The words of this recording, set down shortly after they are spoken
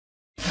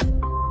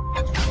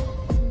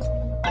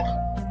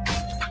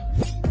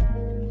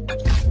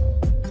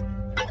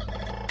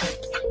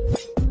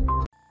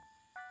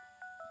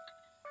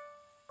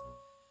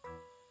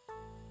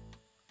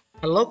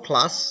Hello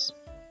class,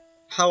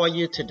 how are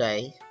you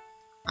today?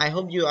 I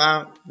hope you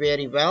are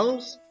very well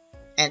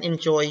and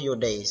enjoy your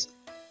days.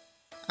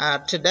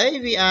 Today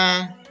we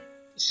are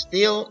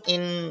still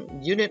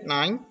in Unit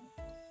 9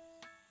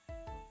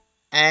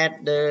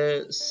 at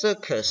the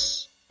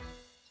circus,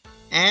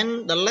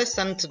 and the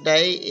lesson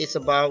today is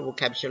about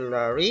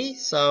vocabulary.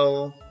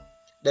 So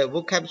the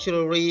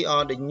vocabulary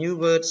or the new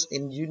words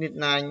in Unit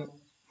 9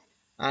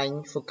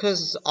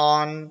 focus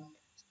on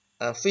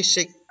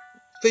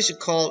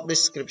physical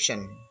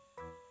description.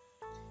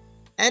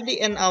 At the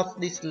end of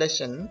this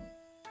lesson,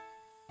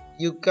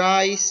 you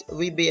guys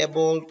will be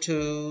able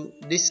to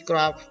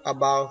describe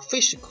about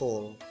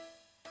physical.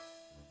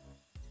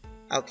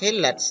 Okay,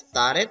 let's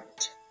start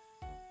it.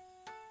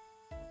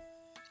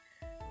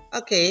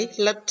 Okay,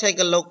 let's take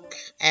a look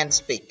and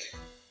speak.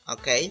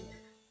 Okay,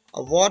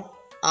 what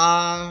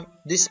are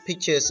these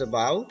pictures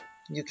about?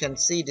 You can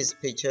see these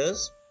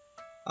pictures.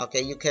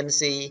 Okay, you can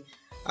see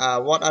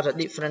what are the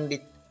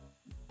different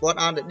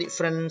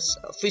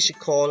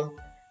physical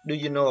do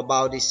you know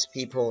about these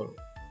people?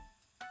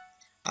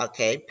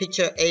 Okay,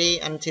 picture A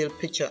until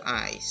picture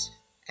I's.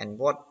 And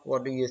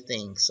what do you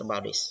think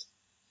about this?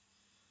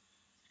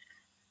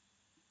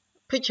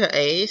 Picture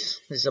A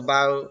is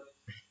about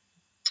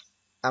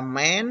a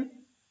man,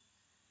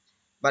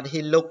 but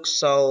he looks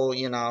so,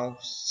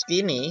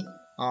 skinny,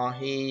 or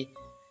he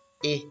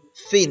is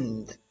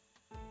thin.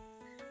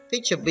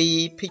 Picture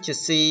B, picture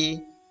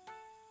C,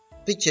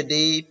 picture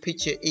D,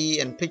 picture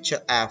E, and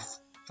picture F.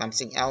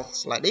 Something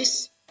else like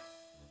this.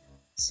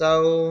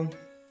 So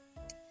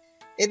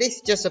it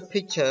is just a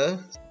picture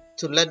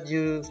to let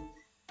you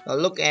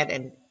look at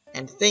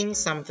and think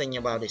something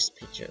about these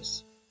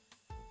pictures.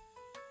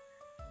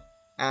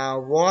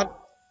 What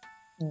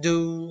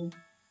do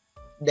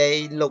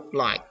they look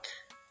like?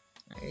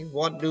 Okay,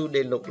 what do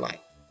they look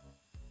like?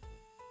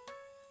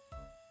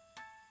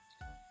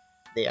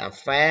 They are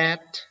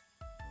fat,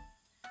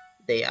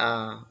 they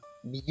are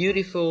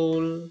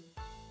beautiful,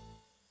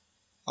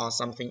 or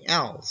something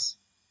else.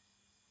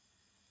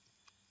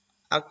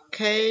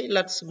 Okay,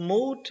 let's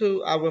move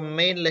to our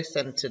main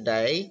lesson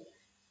today.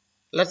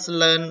 Let's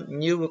learn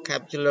new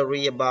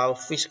vocabulary about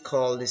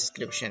physical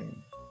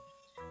description.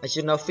 As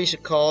you know,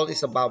 physical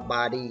is about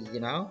body,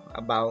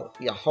 about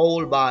your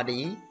whole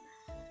body,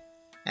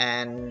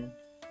 and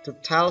to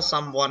tell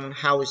someone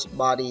how his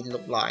body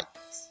look like.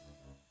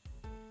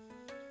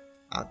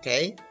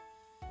 Okay,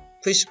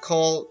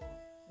 physical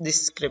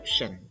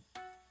description.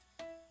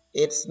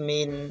 It's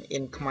mean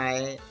in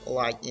Khmer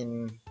like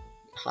in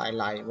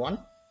highlight one.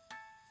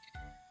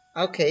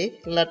 Okay,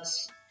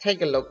 let's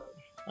take a look.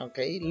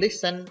 Okay,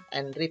 listen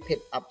and repeat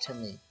after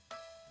me.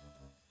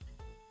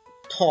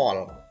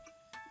 Tall,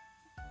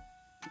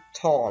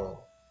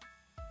 tall,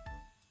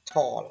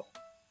 tall.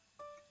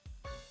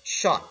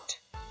 Short,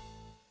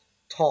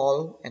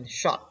 tall and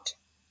short.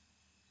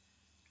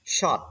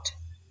 Short.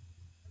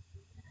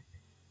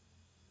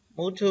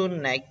 Move to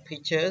next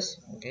pictures.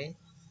 Okay,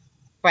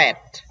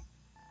 fat,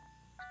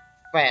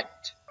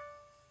 fat.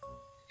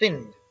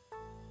 Thin,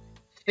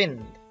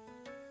 thin.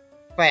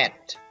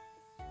 Fat,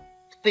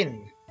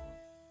 thin.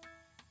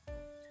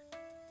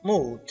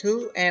 Move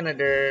to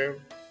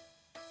another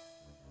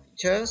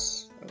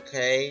pictures.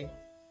 Okay,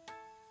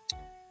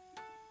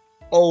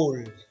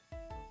 old,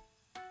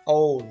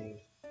 old.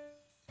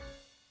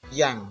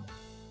 Young,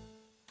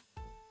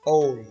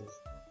 old,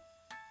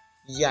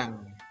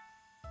 young.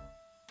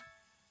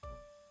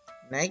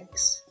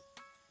 Next,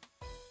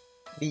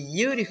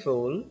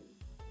 beautiful,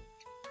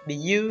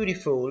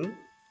 beautiful,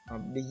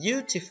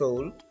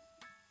 beautiful.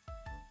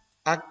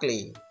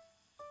 Ugly,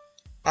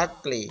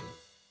 ugly.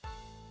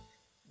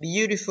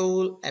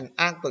 Beautiful and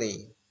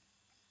ugly.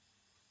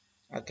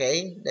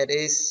 Okay, that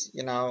is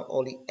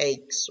only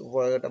 8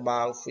 words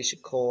about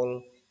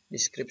physical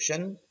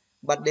description,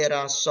 but there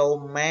are so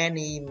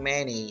many,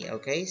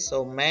 okay,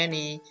 so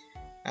many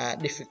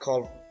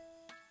difficult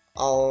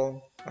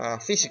all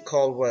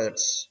physical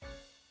words.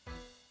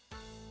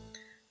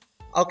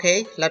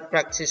 Okay, let's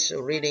practice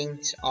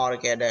reading all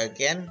together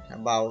again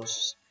about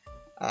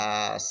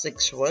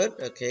 6 words.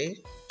 Okay,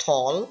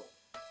 tall,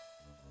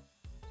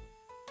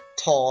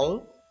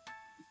 tall.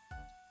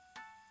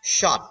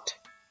 Short,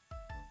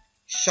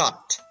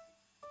 short.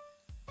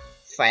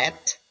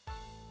 Fat,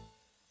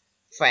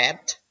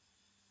 fat.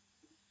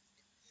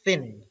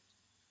 Thin,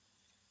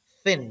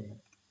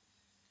 thin.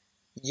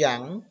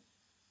 Young,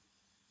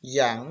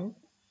 young.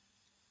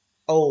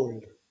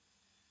 Old,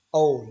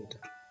 old.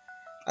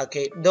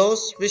 Okay,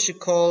 those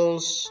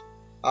visuals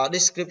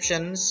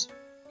descriptions,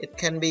 it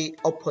can be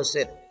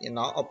opposite,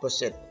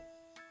 opposite.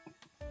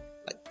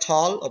 Like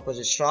tall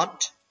opposite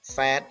short,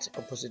 fat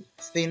opposite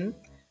thin,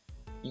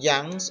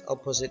 young's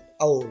opposite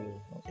old.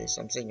 Okay,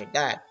 something like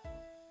that.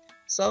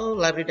 So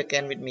let's read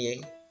again with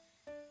me.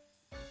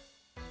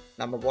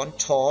 Number 1,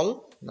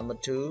 tall. Number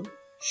 2,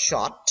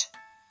 short.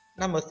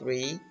 Number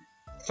 3,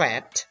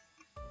 fat.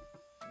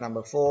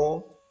 Number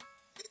 4,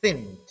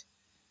 thin.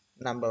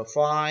 Number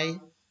 5,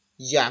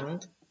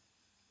 young.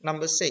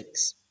 Number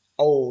 6,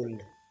 old.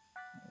 Okay.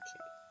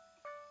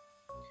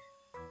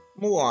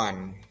 move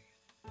on.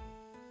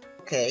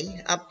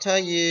 Okay, after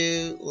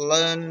you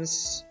learn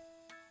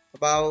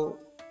about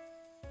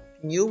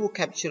new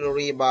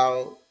vocabulary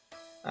about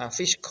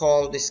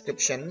physical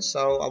description,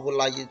 so I would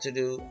like you to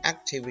do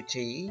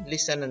activity,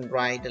 listen and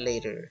write the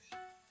letters.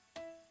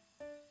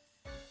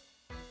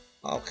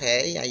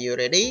 Okay, are you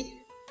ready?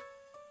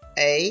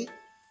 A,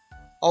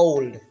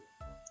 old,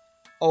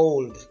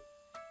 old.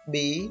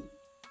 B,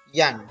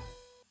 young,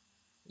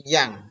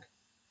 young.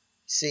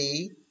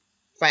 C,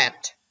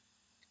 fat,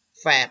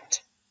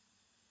 fat.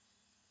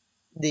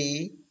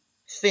 D,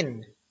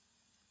 thin,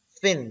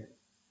 thin.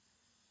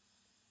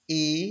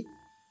 E,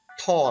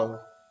 tall,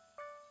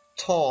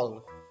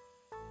 tall.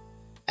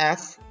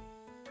 F,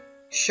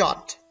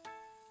 short,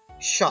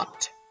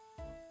 short.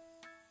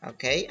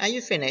 Okay, are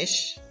you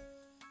finished?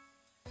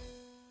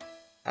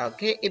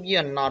 Okay, if you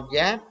are not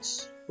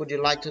yet, would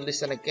you like to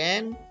listen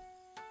again?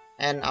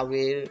 And I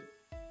will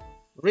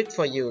read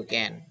for you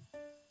again.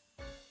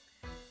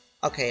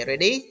 Okay,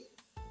 ready?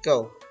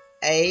 Go.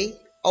 A,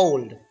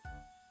 old,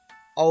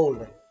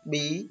 old.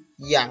 B,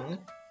 young,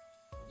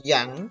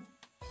 young.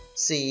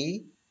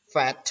 C,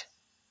 fat,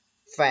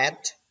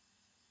 fat.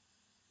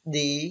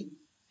 D,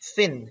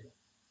 thin,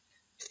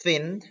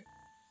 thin.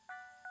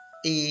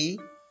 E,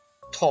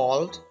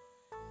 tall,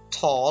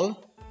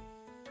 tall.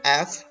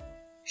 F,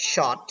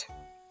 short,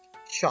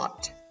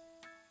 short.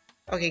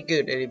 Okay,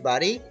 good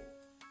everybody.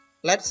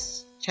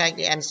 Let's check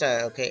the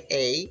answer. Okay,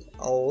 A,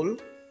 old.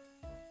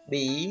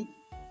 B,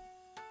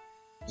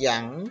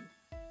 young.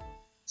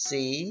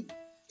 C,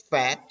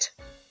 fat.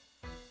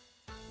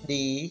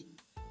 D,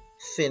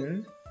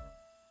 thin.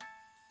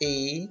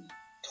 E,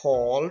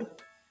 tall.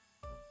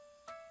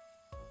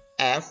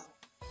 F,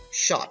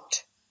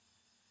 short.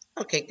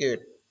 Okay, good.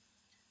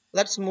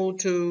 Let's move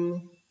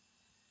to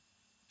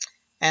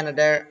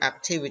another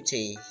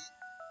activity.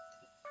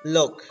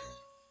 Look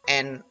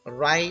and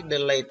write the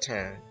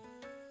letter.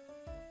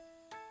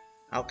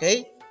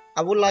 Okay,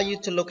 I would like you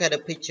to look at the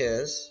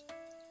pictures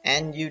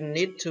and you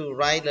need to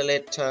write the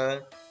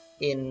letter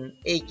in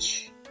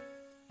each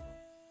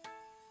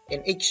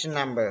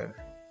number.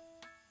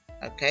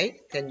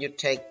 Okay, can you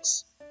take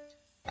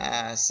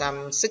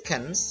some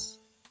seconds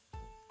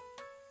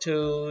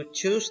to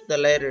choose the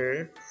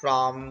letter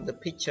from the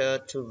picture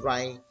to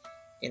write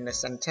in the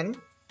sentence?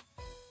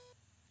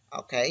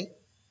 Okay,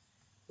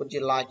 would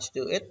you like to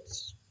do it?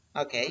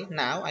 Okay,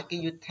 now I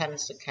give you 10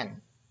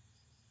 seconds.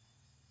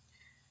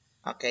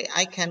 Okay,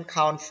 I can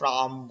count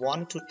from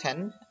 1 to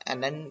 10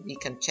 and then we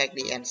can check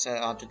the answer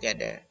all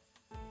together.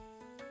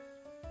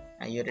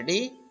 Are you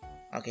ready?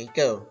 Okay,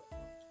 go.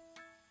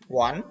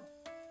 1,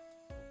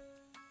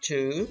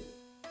 2,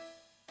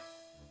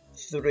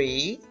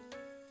 3,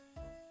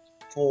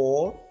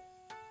 4,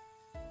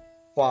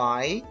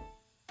 5,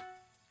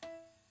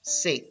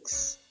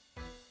 6,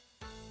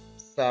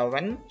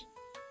 7,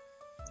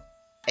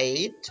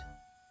 8,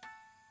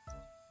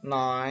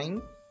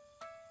 9,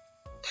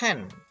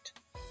 10.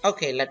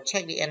 Okay, let's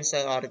check the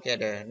answer all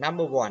together.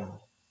 Number 1,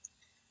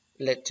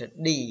 letter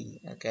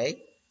D.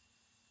 Okay,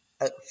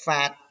 a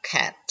fat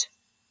cat,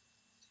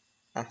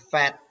 a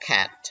fat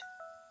cat.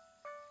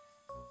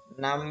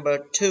 Number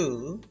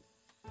 2,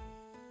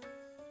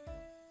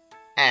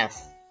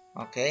 F.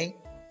 Okay,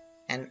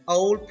 an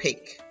old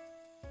pig,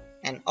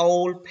 an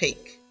old pig.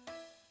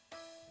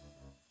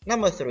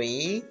 Number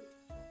 3,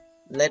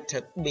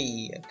 letter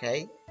B.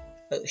 Okay,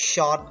 a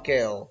short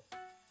girl,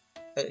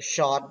 a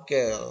short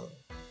girl.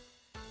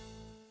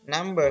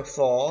 Number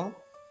 4,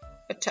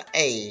 letter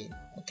A.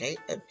 Okay,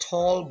 a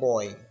tall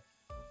boy,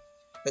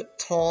 a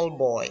tall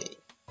boy.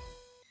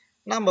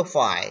 Number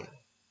 5,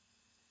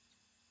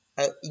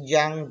 a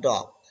young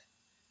dog.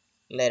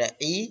 Letter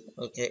E.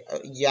 Okay,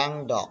 a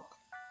young dog.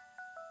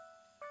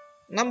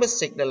 Number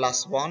 6, the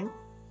last one,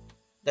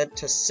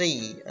 letter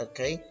C.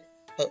 Okay,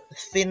 a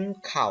thin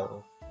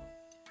cow,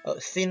 a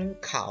thin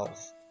cow.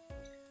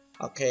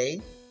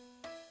 Okay.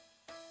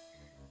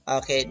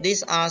 Okay,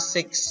 these are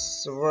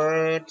 6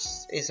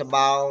 words. It's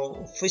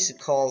about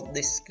physical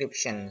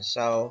description.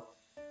 So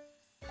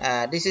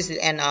this is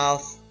the end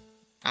of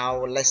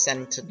our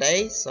lesson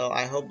today. So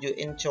I hope you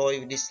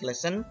enjoy this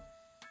lesson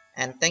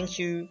and thank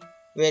you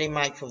very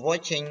much for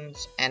watching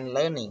and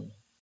learning.